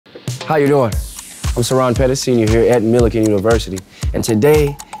How you doing? I'm Saran Pettis, senior here at Millikan University, and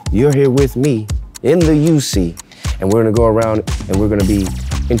today you're here with me in the UC, and we're gonna go around and we're gonna be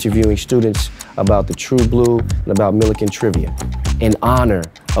interviewing students about the True Blue and about Millikan trivia in honor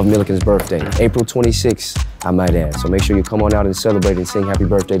of Millikan's birthday, April 26th, I might add. So make sure you come on out and celebrate and sing happy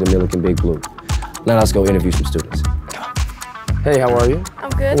birthday to Millikan Big Blue. Now let's go interview some students. Hey, how are you? I'm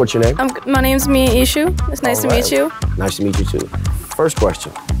good. What's your name? My name's Mia Ishu. It's nice to meet you. Nice to meet you too. First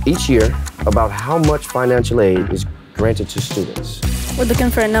question. Each year, about how much financial aid is granted to students? We're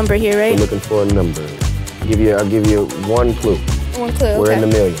looking for a number here, right? We're looking for a number. I'll give you one clue. One clue, We're okay. in the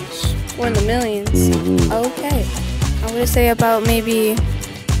millions. We're in the millions. Mm-hmm. Okay. I would say about maybe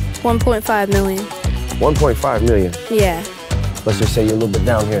 1.5 million. 1.5 million. Yeah. Let's just say you're a little bit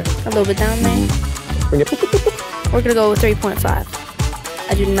down here. A little bit down there. Mm-hmm. Bring it. We're gonna go with 3.5.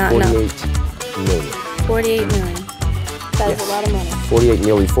 I do not know. 48 million. 48 million. That is a lot of money. 48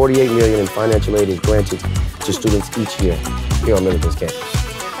 million. 48 million in financial aid is granted to students each year here on Millikan's campus.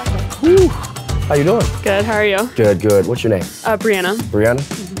 Whew. How you doing? Good, how are you? Good, good. What's your name? Brianna. Brianna?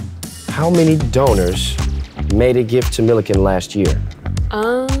 Mm-hmm. How many donors made a gift to Millikan last year?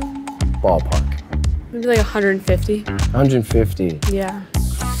 Ballpark. Maybe like 150. 150. Yeah.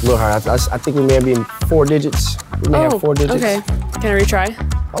 A little high. I think we may be in 4 digits. We may have 4 digits. Okay. Can I retry?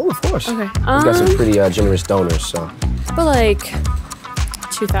 Oh, of course. Okay. We've got some pretty generous donors, so. But like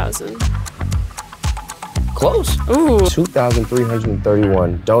 2,000. Close. Ooh.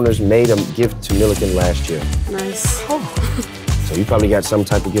 2,331 donors made a gift to Millikan last year. Nice. So you probably got some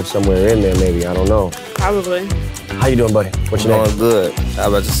type of gift somewhere in there, maybe. I don't know. Probably. How you doing, buddy? What's your name? Doing good. How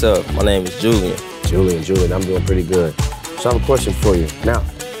about yourself? My name is Julian. Julian, I'm doing pretty good. So I have a question for you. Now,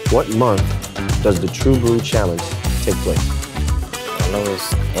 what month does the True Blue Challenge take place? I know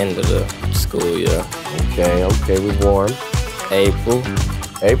it's end of the school year. Okay, we're warm. April.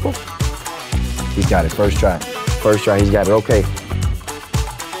 April? He's got it, first try. First try, he's got it. Okay,